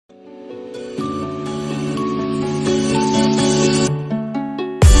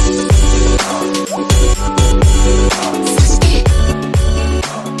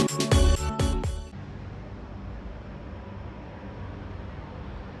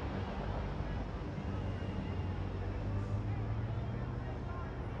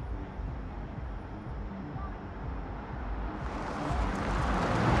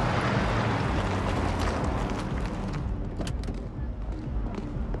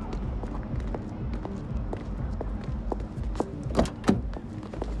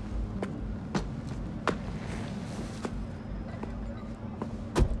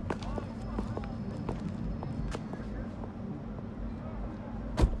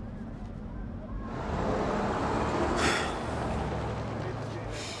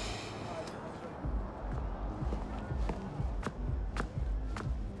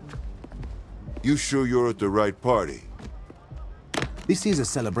You sure you're at the right party? This is a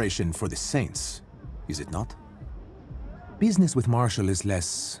celebration for the Saints, is it not? Business with Marshall is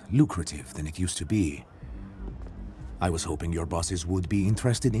less lucrative than it used to be. I was hoping your bosses would be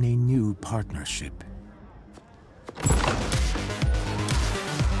interested in a new partnership.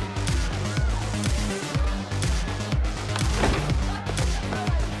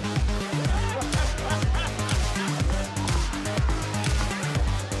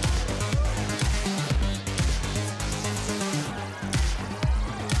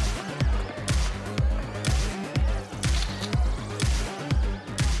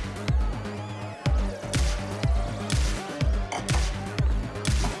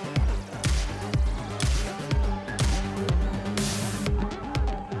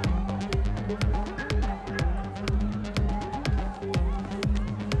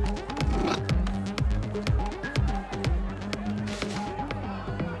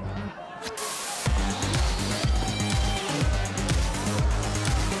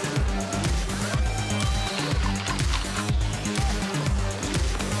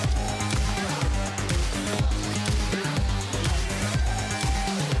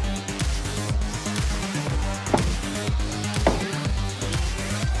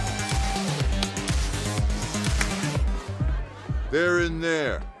 They're in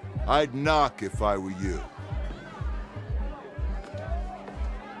there. I'd knock if I were you.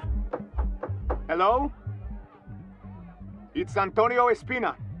 Hello? It's Antonio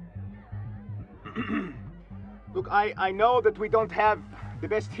Espina. Look, I know that we don't have the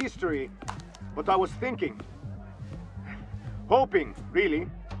best history, but I was thinking, hoping, really,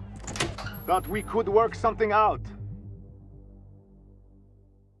 that we could work something out.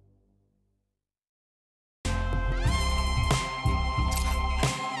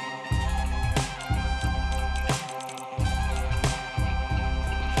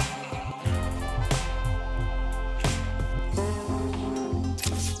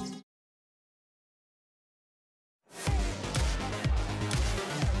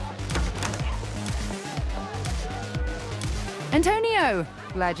 Antonio!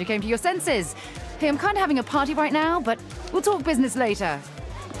 Glad you came to your senses. Hey, I'm kind of having a party right now, but we'll talk business later.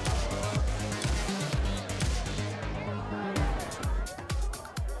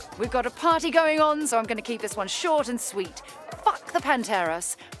 We've got a party going on, so I'm going to keep this one short and sweet. Fuck the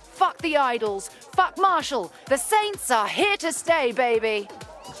Panteras. Fuck the Idols. Fuck Marshall. The Saints are here to stay, baby.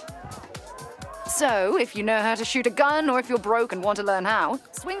 So, if you know how to shoot a gun, or if you're broke and want to learn how,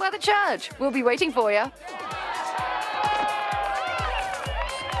 swing by the church. We'll be waiting for you.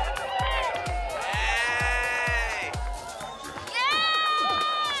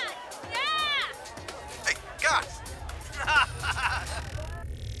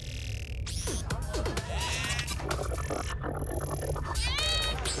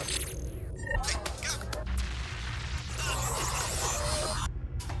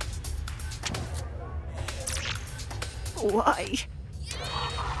 Why?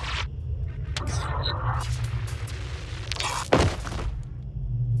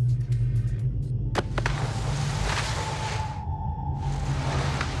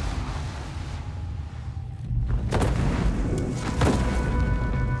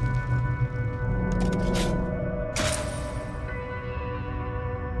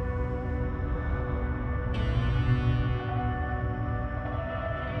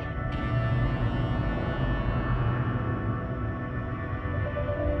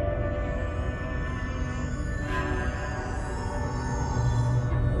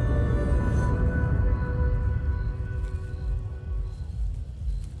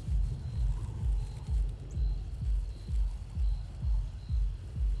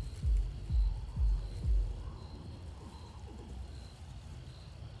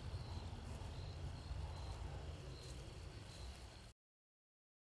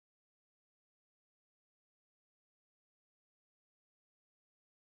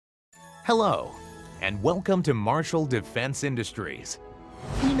 Hello, and welcome to Marshall Defense Industries.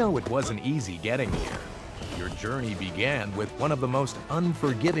 We know it wasn't easy getting here. Your journey began with one of the most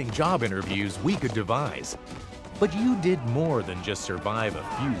unforgiving job interviews we could devise. But you did more than just survive a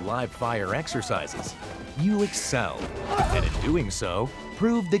few live-fire exercises. You excelled, and in doing so,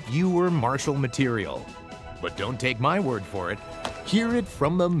 proved that you were Marshall material. But don't take my word for it. Hear it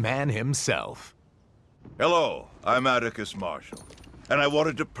from the man himself. Hello, I'm Atticus Marshall, and I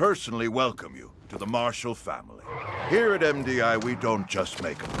wanted to personally welcome you to the Marshall family. Here at MDI, we don't just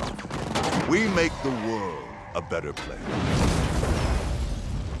make a profit. We make the world a better place.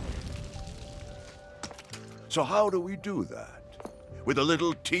 So how do we do that? With a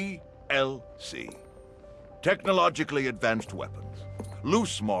little TLC. Technologically advanced weapons,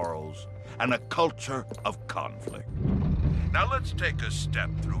 loose morals, and a culture of conflict. Now let's take a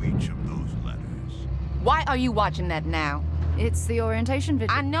step through each of those letters. Why are you watching that now? It's the orientation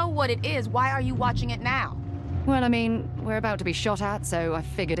video. I know what it is. Why are you watching it now? Well, I mean, we're about to be shot at, so I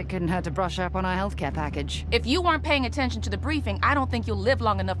figured it couldn't hurt to brush up on our healthcare package. If you weren't paying attention to the briefing, I don't think you'll live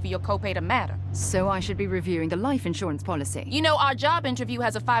long enough for your copay to matter. So I should be reviewing the life insurance policy. You know, our job interview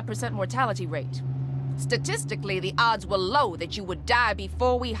has a 5% mortality rate. Statistically, the odds were low that you would die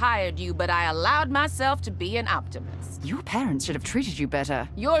before we hired you, but I allowed myself to be an optimist. Your parents should have treated you better.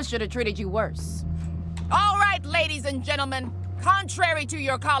 Yours should have treated you worse. All right, ladies and gentlemen. Contrary to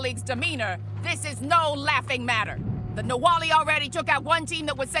your colleague's demeanor, this is no laughing matter. The Nawali already took out one team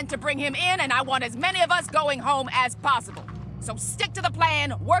that was sent to bring him in, and I want as many of us going home as possible. So stick to the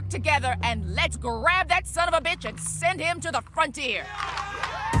plan, work together, and let's grab that son of a bitch and send him to the frontier.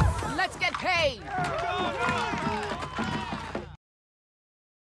 Let's get paid.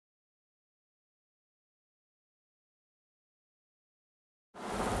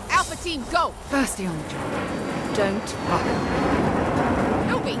 Alpha team, go. Firstly on the job. Don't fuck up.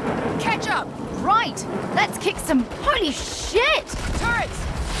 Nubi, catch up. Right, let's kick some holy shit! Turrets,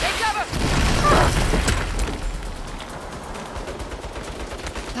 take cover.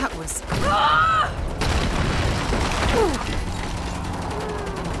 That was...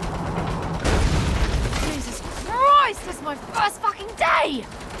 Jesus Christ, this is my first fucking day!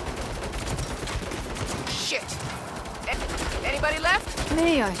 Shit. Anybody left?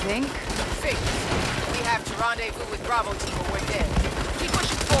 Me, I think. Figures. We have to rendezvous with Bravo team or we're dead. Keep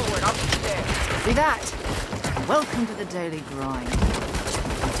pushing forward, I'll meet you there. See that? Welcome to the daily grind.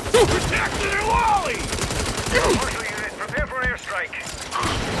 Protect the Nawali! Marshal unit, prepare for airstrike.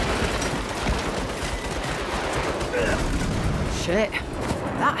 Shit,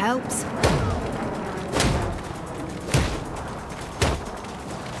 that helps.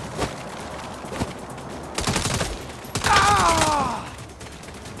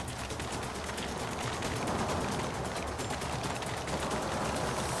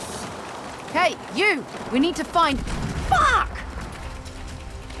 Hey, you! We need to find... Fuck!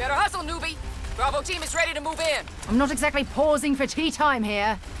 Better hustle, newbie. Bravo team is ready to move in. I'm not exactly pausing for tea time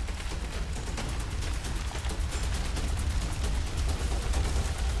here.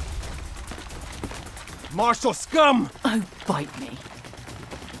 Marshal scum! Oh, bite me.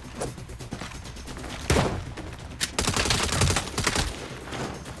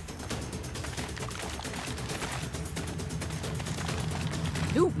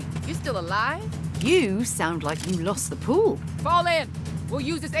 Newbie, you still alive? You sound like you lost the pool. Fall in. We'll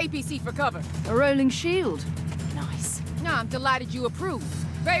use this APC for cover. A rolling shield. Nice. Nah, I'm delighted you approve.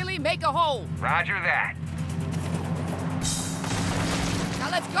 Bailey, make a hole. Roger that. Now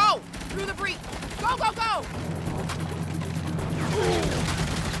let's go! Through the breach. Go, go, go!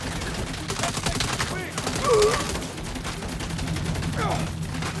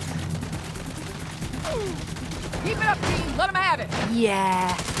 Keep it up, team. Let them have it.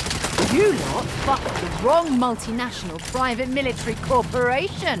 Yeah. You lot fucked the wrong multinational private military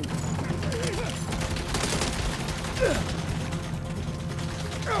corporation.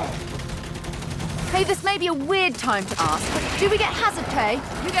 Hey, this may be a weird time to ask, but do we get hazard pay?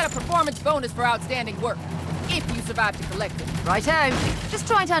 You get a performance bonus for outstanding work, if you survive to collect it. Righto. Just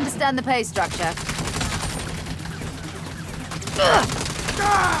trying to understand the pay structure.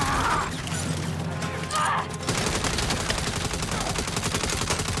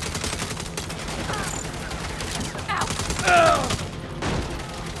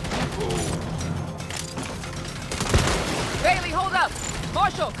 Bailey, hold up.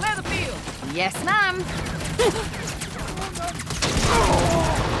 Marshal, clear the field. Yes, ma'am.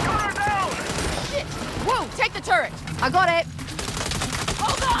 Shit. Woo, take the turret. I got it.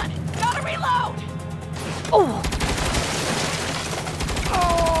 Hold on. Gotta reload. Oh.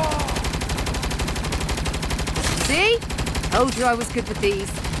 See? Told you I was good with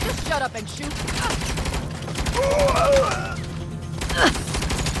these. Just shut up and shoot.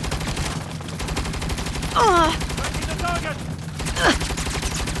 Flanking the target!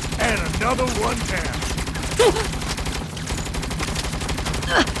 And another one down.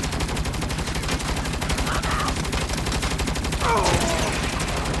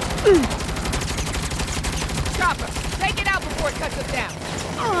 Chopper, take it out before it cuts us down.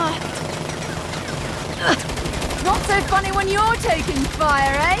 Not so funny when you're taking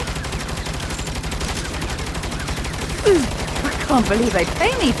fire, eh? I can't believe they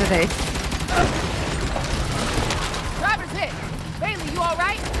pay me for this. Driver's hit. Bailey, you all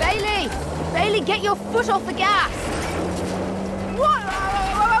right? Bailey! Bailey, get your foot off the gas! What?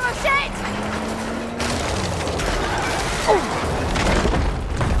 Shit!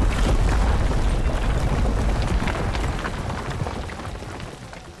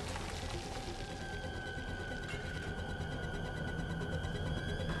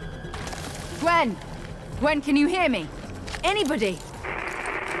 Gwen! Gwen, can you hear me? Anybody?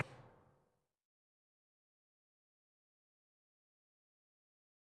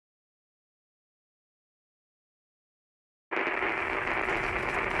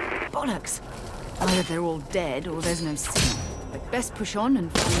 Bollocks! Either they're all dead or there's no signal. I'd best push on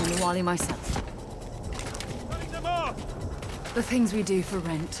and find the Nawali myself. Cutting them off! The things we do for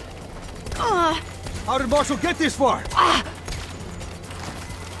rent. How did Marshall get this far?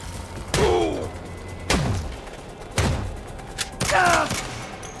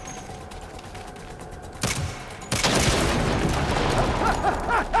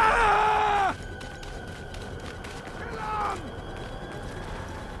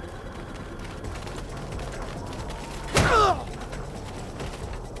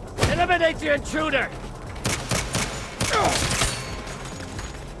 Eliminate the intruder!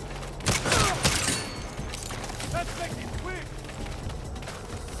 Let's make it quick!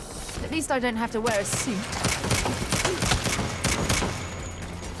 At least I don't have to wear a suit.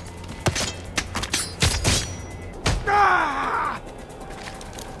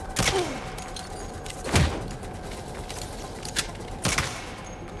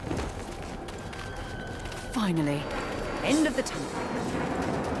 Finally. End of the tunnel.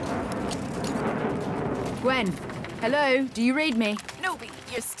 Gwen, hello, do you read me? Newbie,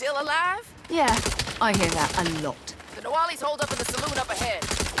 you're still alive? Yeah, I hear that a lot. The Nawali's holed up in the saloon up ahead.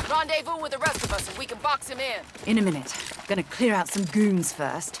 Rendezvous with the rest of us and we can box him in. In a minute. Gonna clear out some goons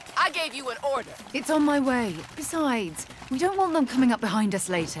first. I gave you an order. It's on my way. Besides, we don't want them coming up behind us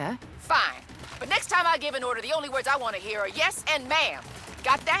later. Fine. But next time I give an order, the only words I want to hear are yes and ma'am.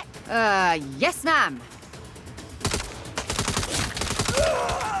 Got that? Yes, ma'am.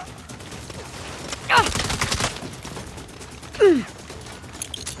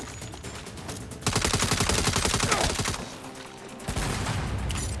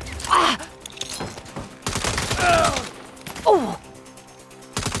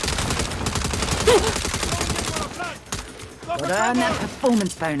 Gotta earn that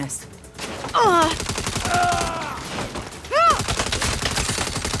performance bonus.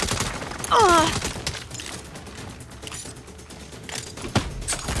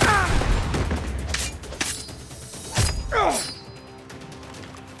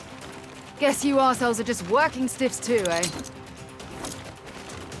 Guess you arseholes are just working stiffs too, eh?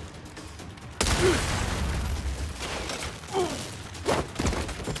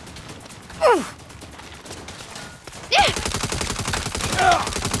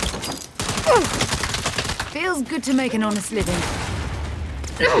 Feels good to make an honest living.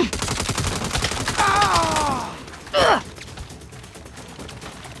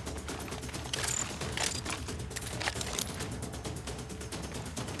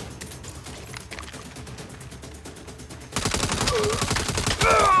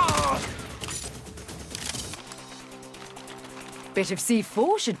 Bit of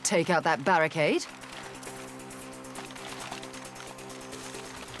C4 should take out that barricade.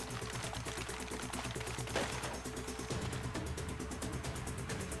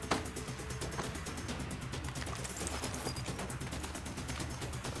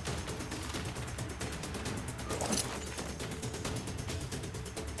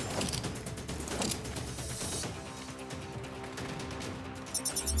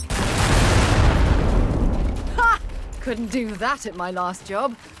 Couldn't do that at my last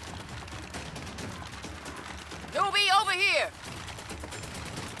job. Newbie, over here!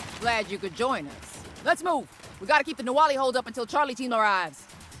 Glad you could join us. Let's move. We gotta keep the Nawali hold up until Charlie team arrives.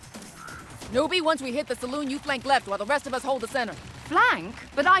 Newbie, once we hit the saloon, you flank left while the rest of us hold the center. Flank?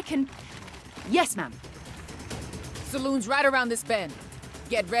 But I can... Yes, ma'am. Saloon's right around this bend.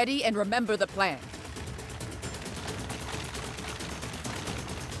 Get ready and remember the plan.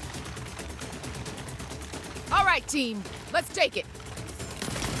 All right, team. Let's take it.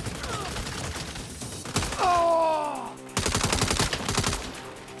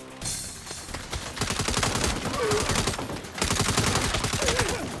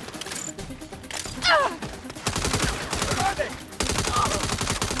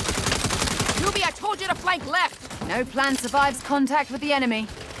 Newbie, I told you to flank left. No plan survives contact with the enemy.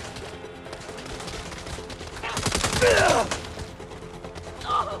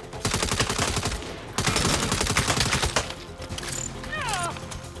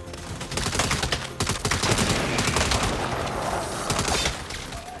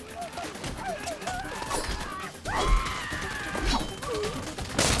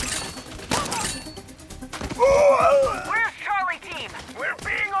 Where's Charlie team? We're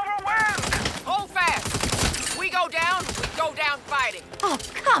being overwhelmed! Hold fast. We go down fighting. Oh,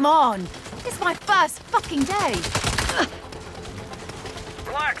 come on! It's my first fucking day!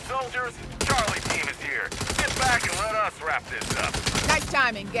 Black soldiers, Charlie team is here. Sit back and let us wrap this up. Nice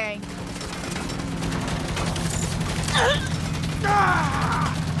timing, gang.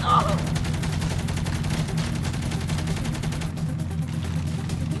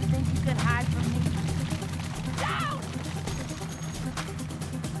 You think you can hide from me?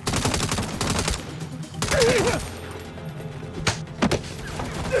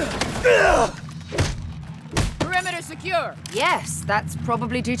 Perimeter secure. Yes, that's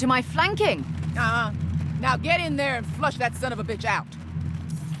probably due to my flanking. Uh-huh. Now get in there and flush that son of a bitch out.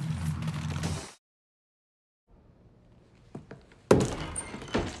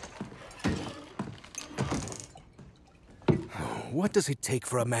 What does it take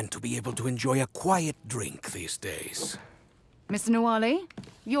for a man to be able to enjoy a quiet drink these days? Mr. Nawali,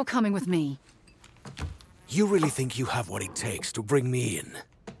 you're coming with me. You really think you have what it takes to bring me in?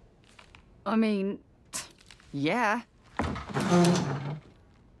 I mean, yeah.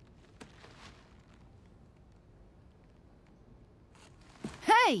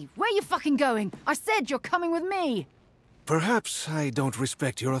 Hey, where you fucking going? I said you're coming with me. Perhaps I don't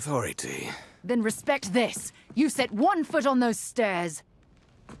respect your authority. Then respect this. You set 1 foot on those stairs.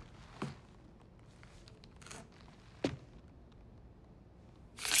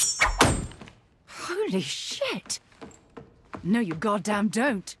 Holy shit! No, you goddamn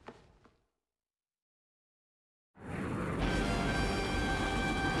don't.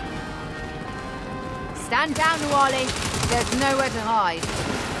 Stand down, Nawali. There's nowhere to hide.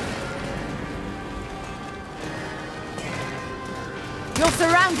 You're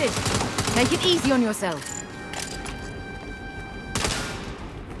surrounded. Take it easy on yourself.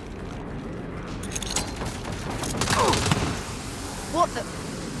 What the?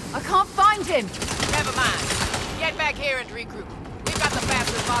 I can't find him. Never mind. Get back here and regroup. We've got the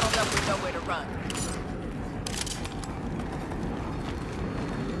bastard bottled up with nowhere to run.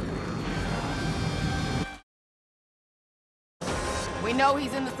 We know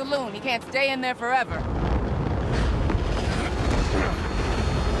he's in the saloon. He can't stay in there forever.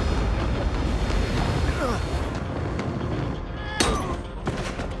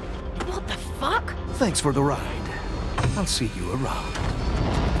 What the fuck? Thanks for the ride. I'll see you around.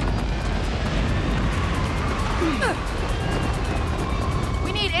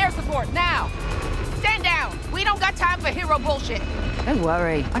 We need air support now. Stand down. We don't got time for hero bullshit. Don't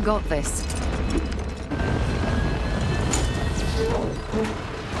worry, I got this.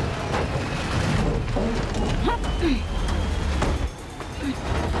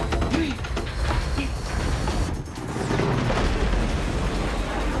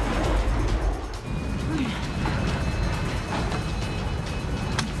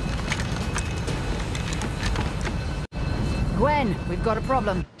 Gwen, we've got a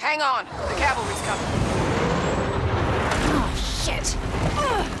problem. Hang on. The cavalry's coming. Oh, shit!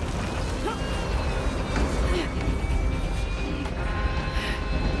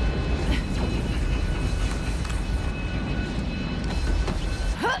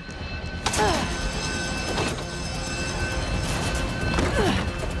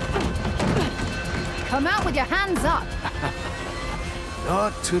 Come out with your hands up!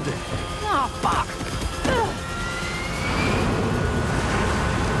 Not today. Oh, fuck!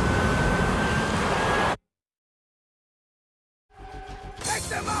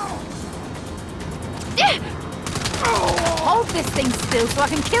 Hold this thing still so I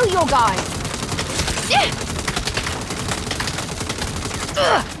can kill your guys!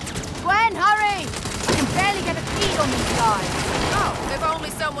 Gwen, hurry! I can barely get a feed on these guys! Oh, if only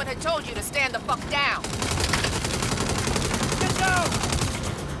someone had told you to stand the fuck down. Get down!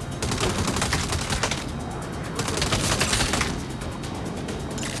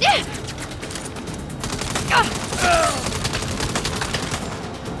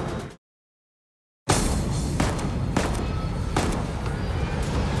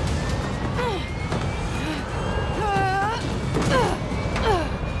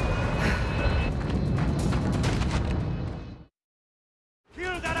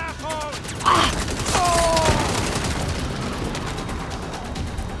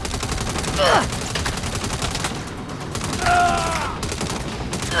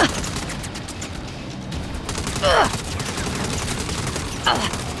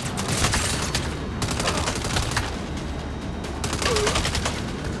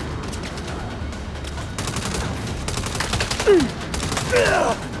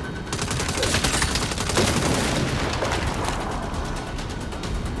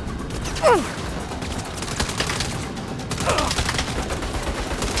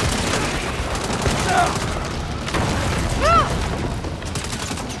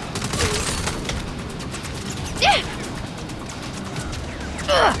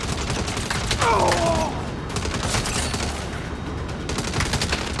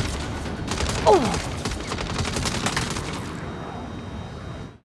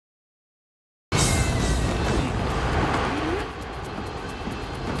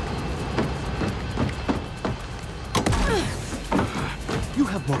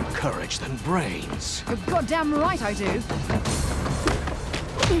 more courage than brains. You're goddamn right I do.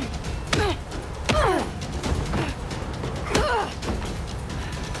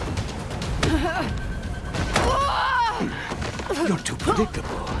 You're too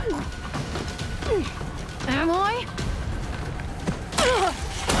predictable. Am I?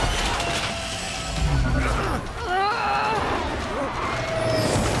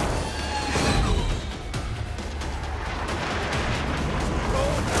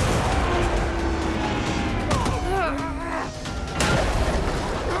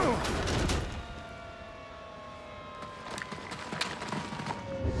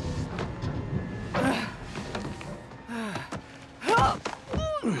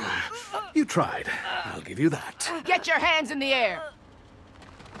 You tried. I'll give you that. Get your hands in the air!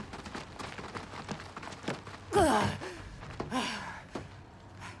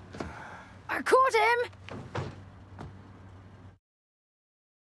 I caught him!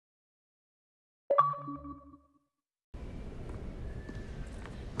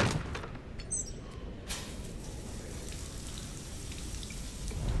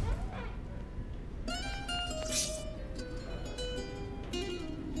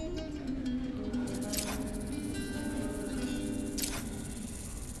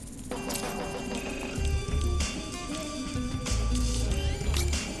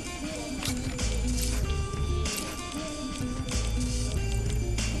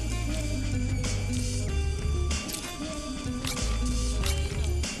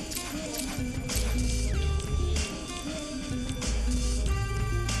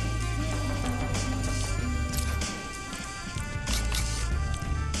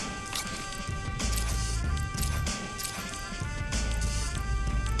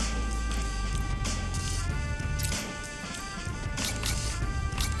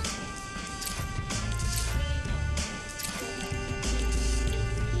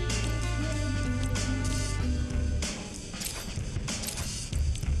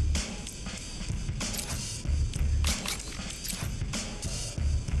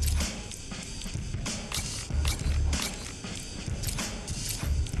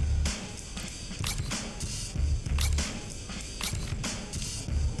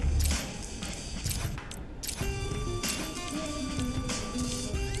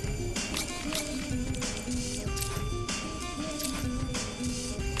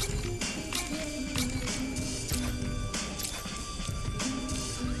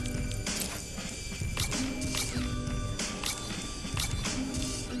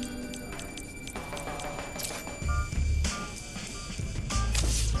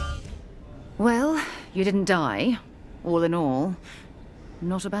 Well, you didn't die. All in all,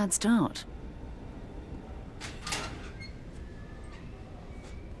 not a bad start.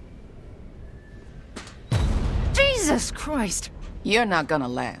 Jesus Christ! You're not gonna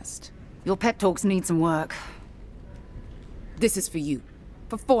last. Your pep talks need some work. This is for you.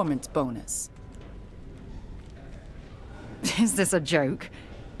 Performance bonus. Is this a joke?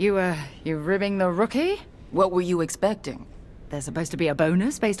 You ribbing the rookie? What were you expecting? There's supposed to be a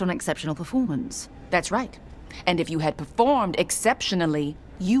bonus based on exceptional performance. That's right. And if you had performed exceptionally,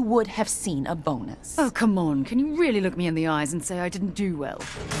 you would have seen a bonus. Oh, come on. Can you really look me in the eyes and say I didn't do well?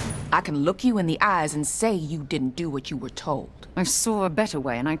 I can look you in the eyes and say you didn't do what you were told. I saw a better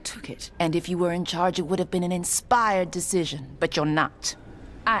way and I took it. And if you were in charge, it would have been an inspired decision. But you're not.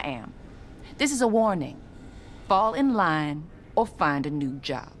 I am. This is a warning. Fall in line or find a new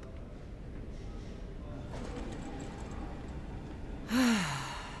job.